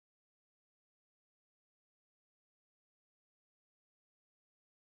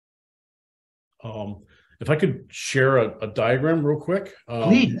If I could share a diagram real quick.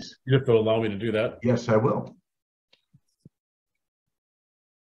 Please. You have to allow me to do that. Yes, I will.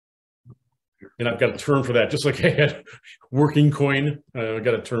 And I've got a term for that, just like I had working coin. I've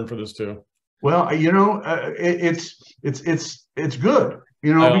got a term for this too. Well, you know, it's good,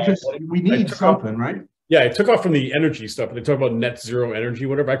 you know, because we need something, right? Yeah, I took off from the energy stuff. They talk about net zero energy,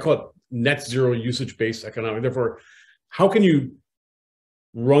 whatever. I call it net zero usage-based economic. Therefore, how can you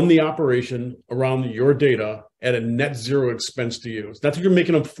run the operation around your data at a net zero expense to you? It's not that you're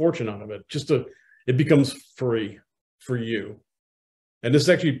making a fortune out of it, it becomes free for you. And this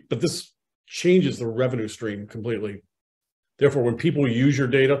actually, but this changes the revenue stream completely. Therefore, when people use your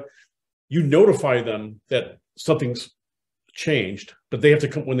data, you notify them that something's changed, but they have to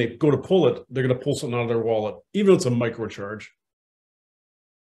come, when they go to pull it, they're going to pull something out of their wallet, even if it's a microcharge.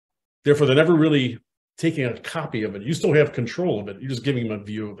 Therefore, they're never really taking a copy of it. You still have control of it. You're just giving them a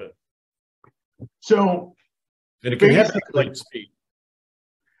view of it. So, and it can happen at light speed.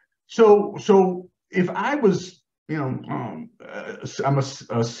 So if I was, you know, I'm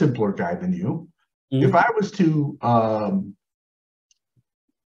a simpler guy than you. Mm-hmm. If I was to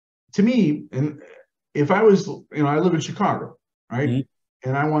me, and if I was, you know, I live in Chicago, right? Mm-hmm.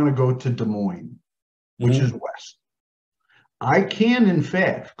 And I want to go to Des Moines, which mm-hmm. is west. I can, in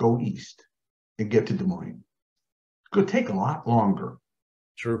fact, go east and get to Des Moines. It's going to take a lot longer.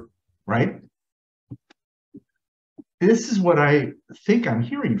 Sure. Right? This is what I think I'm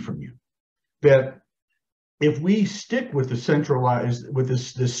hearing from you, that if we stick with the centralized, with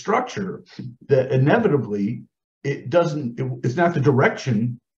this structure, that inevitably it's not the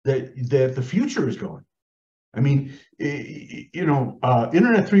direction that the future is going. I mean, you know,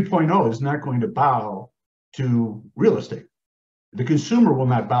 Internet 3.0 is not going to bow to real estate. The consumer will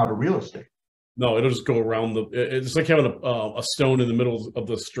not bow to real estate. No, it'll just go around it's like having a stone in the middle of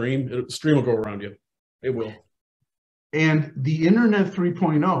the stream. The stream will go around you. It will. And the Internet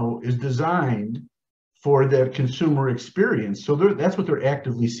 3.0 is designed for that consumer experience. So that's what they're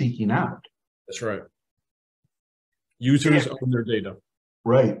actively seeking out. That's right. Users own their data.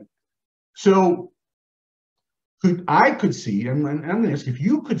 Right. So I could see, and I'm going to ask if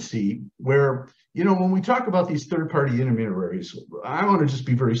you could see where, you know, when we talk about these third-party intermediaries, I want to just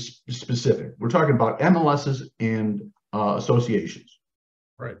be very specific. We're talking about MLSs and associations.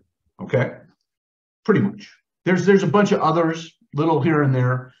 Right. Okay. Pretty much. There's a bunch of others, little here and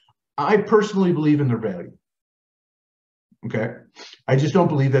there. I personally believe in their value. Okay. I just don't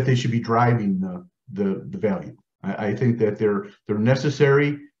believe that they should be driving the value. I think that they're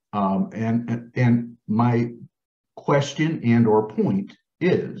necessary. And my question and or point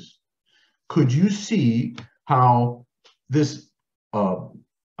is, could you see how this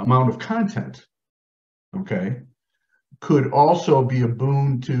amount of content, okay, could also be a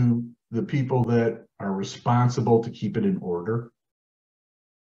boon to the people that are responsible to keep it in order?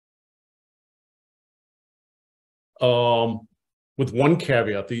 With one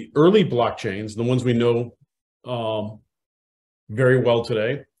caveat, the early blockchains, the ones we know very well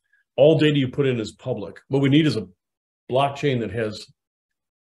today, all data you put in is public. What we need is a blockchain that has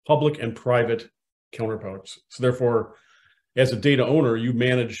public and private counterparts. So therefore, as a data owner, you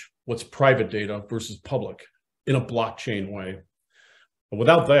manage what's private data versus public in a blockchain way. But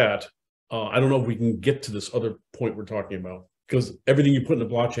without that, I don't know if we can get to this other point we're talking about, because everything you put in a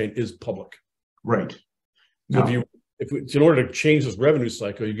blockchain is public. Right. So no. In order to change this revenue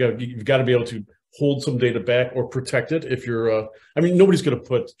cycle, you've got to be able to hold some data back or protect it. If you're, I mean, nobody's going to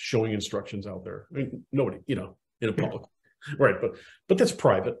put showing instructions out there. I mean, nobody, you know, in a public, right? But that's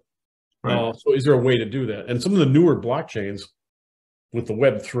private. Right. So is there a way to do that? And some of the newer blockchains with the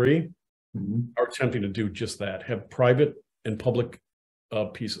Web3 are attempting to do just that, have private and public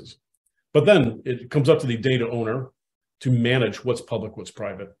pieces. But then it comes up to the data owner to manage what's public, what's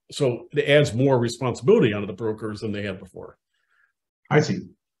private. So it adds more responsibility onto the brokers than they had before. I see.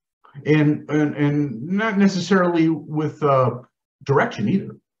 And not necessarily with direction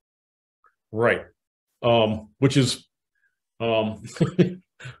either. Right. Which is, I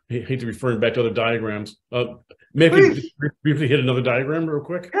hate to refer back to other diagrams. Maybe briefly hit another diagram real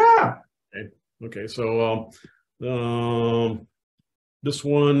quick. Yeah. Okay. So this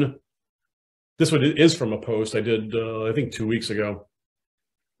one is from a post I did, I think 2 weeks ago.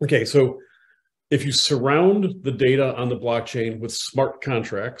 Okay. So if you surround the data on the blockchain with smart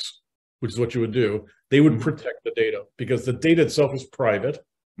contracts, which is what you would do, they would protect the data, because the data itself is private.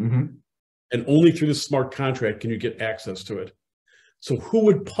 And only through the smart contract can you get access to it. So who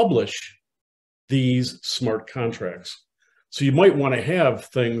would publish these smart contracts? So you might want to have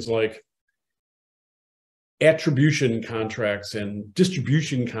things like attribution contracts and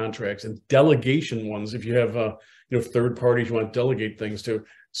distribution contracts and delegation ones. If you have, third parties you want to delegate things to,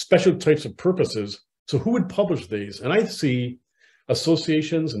 special types of purposes. So who would publish these? And I see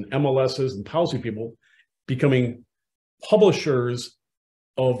associations and MLSs and policy people becoming publishers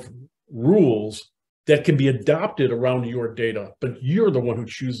of rules that can be adopted around your data, but you're the one who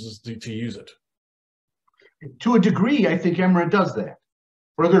chooses to use it. To a degree, I think Emira does that,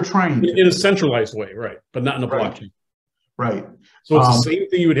 or they're trying to. In a centralized way, right? But not in a blockchain. Right. So it's the same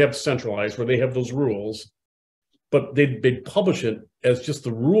thing you would have centralized, where they have those rules, but they'd publish it as just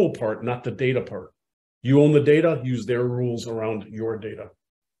the rule part, not the data part. You own the data, use their rules around your data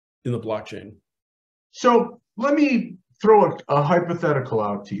in the blockchain. So let me throw a hypothetical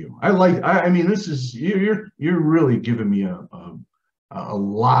out to you. I mean, this is, you're really giving me a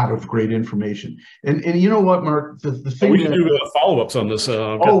lot of great information. And you know what, Mark, the thing we can do follow-ups on this. who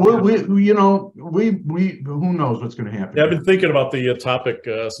knows what's going to happen. Yeah, I've been thinking about the topic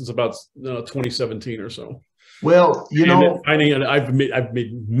since about 2017 or so. Well, I've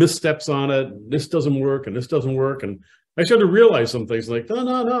made missteps on it. This doesn't work, and this doesn't work, and I started to realize some things like,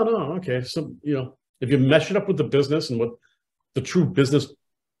 no. Okay, so if you mesh it up with the business and what the true business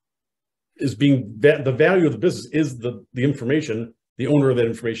is being, the value of the business is the information. The owner of that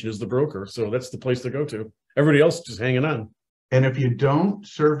information is the broker, so that's the place to go to. Everybody else is just hanging on. And if you don't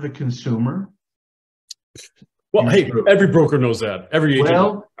serve the consumer, well, hey, every broker knows that. Every agent.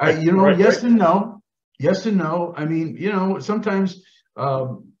 Well, yes and no. Yes and no. I mean, sometimes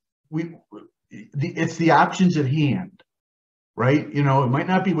it's the options at hand, right? It might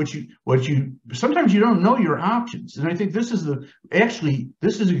not be what you. Sometimes you don't know your options, and I think this is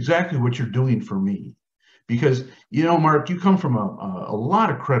exactly what you're doing for me, because Mark, you come from a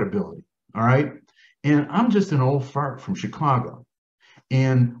lot of credibility, all right, and I'm just an old fart from Chicago,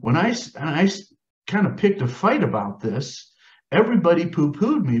 and when I kind of picked a fight about this, everybody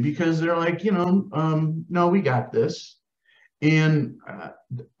poo-pooed me because they're like, no, we got this. And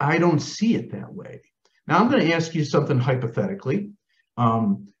I don't see it that way. Now, I'm going to ask you something hypothetically,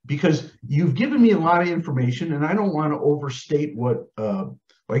 because you've given me a lot of information, and I don't want to overstate what,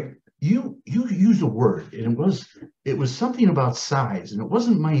 you use a word, and it was something about size, and it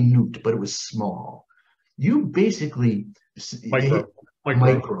wasn't minute, but it was small. You basically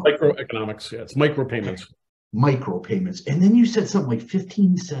microeconomics. Yeah, it's micropayments. Micropayments. And then you said something like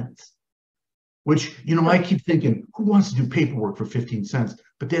 15 cents, which, I keep thinking, who wants to do paperwork for 15 cents?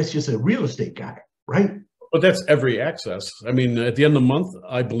 But that's just a real estate guy, right? But that's every access. I mean, at the end of the month,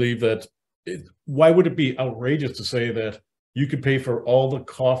 I believe that why would it be outrageous to say that you could pay for all the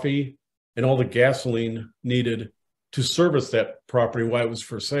coffee and all the gasoline needed to service that property while it was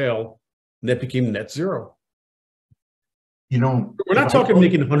for sale, and that became net zero? We're not talking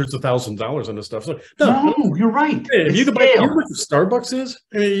making hundreds of thousands of dollars on this stuff. So, no, you're right. If you could buy, what Starbucks is?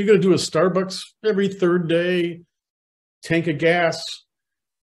 I mean, you're going to do a Starbucks every third day, tank of gas,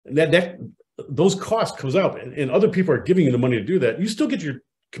 and those costs comes out, and other people are giving you the money to do that. You still get your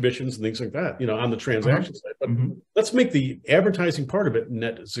commissions and things like that, on the transaction side. But let's make the advertising part of it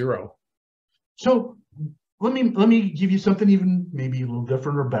net zero. So let me give you something even maybe a little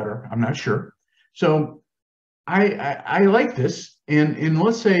different or better. I'm not sure. So I like this, and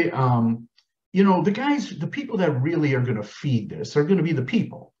let's say the people that really are going to feed this are going to be the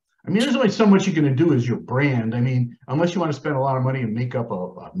people. I mean, there's only so much you're going to do as your brand. I mean, unless you want to spend a lot of money and make up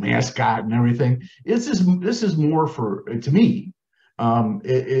a mascot and everything. This is more for, to me,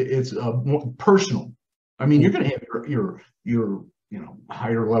 it's more personal. I mean, you're going to have your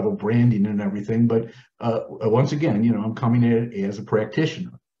higher level branding and everything, but once again, I'm coming at it as a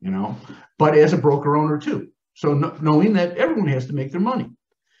practitioner, but as a broker owner too. So knowing that everyone has to make their money.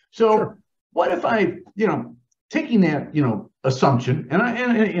 So what if I, taking that, assumption, and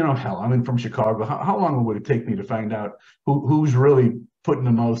hell, I'm from Chicago. How long would it take me to find out who's really putting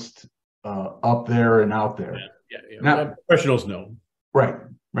the most up there and out there? Yeah. Now, professionals know. Right.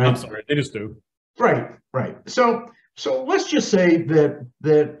 I'm sorry, they just do. Right. So let's just say that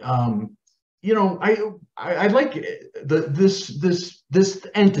I like this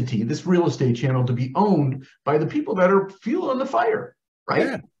entity, this real estate channel, to be owned by the people that are fueling the fire, right?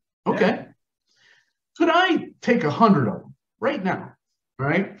 Yeah. Okay. Yeah. Could I take 100 of them right now,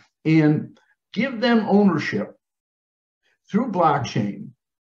 right, and give them ownership through blockchain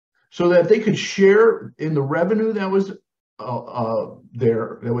so that they could share in the revenue that was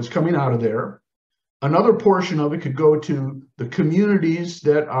that was coming out of there? Another portion of it could go to the communities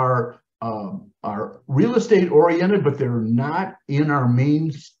that are real estate oriented, but they're not in our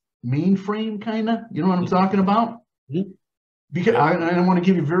mainframe, kind of. You know what I'm talking about? Mm-hmm. because I want to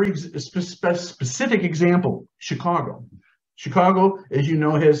give you a very specific example. Chicago, as you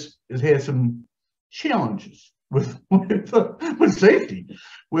know, has had some challenges with safety,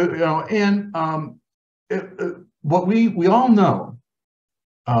 what we all know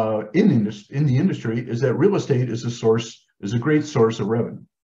in the industry is that real estate is a great source of revenue.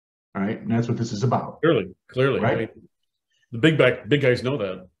 All right, and that's what this is about. Clearly, right? I mean, the big guys know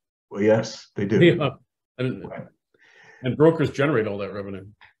that. Well, yes, they do. Yeah. And brokers generate all that revenue.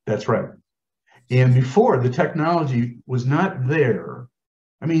 That's right. And before, the technology was not there.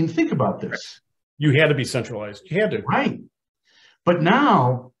 I mean, think about this. You had to be centralized. You had to. Right. But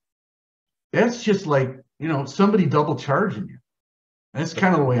now, that's just like, somebody double charging you. That's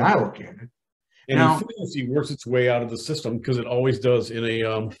kind of the way I look at it. And now, efficiency works its way out of the system because it always does in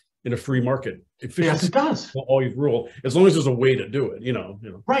a free market. Efficiency, yes, it does. Will always rule as long as there's a way to do it.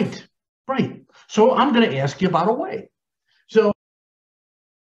 Right. So I'm going to ask you about a way.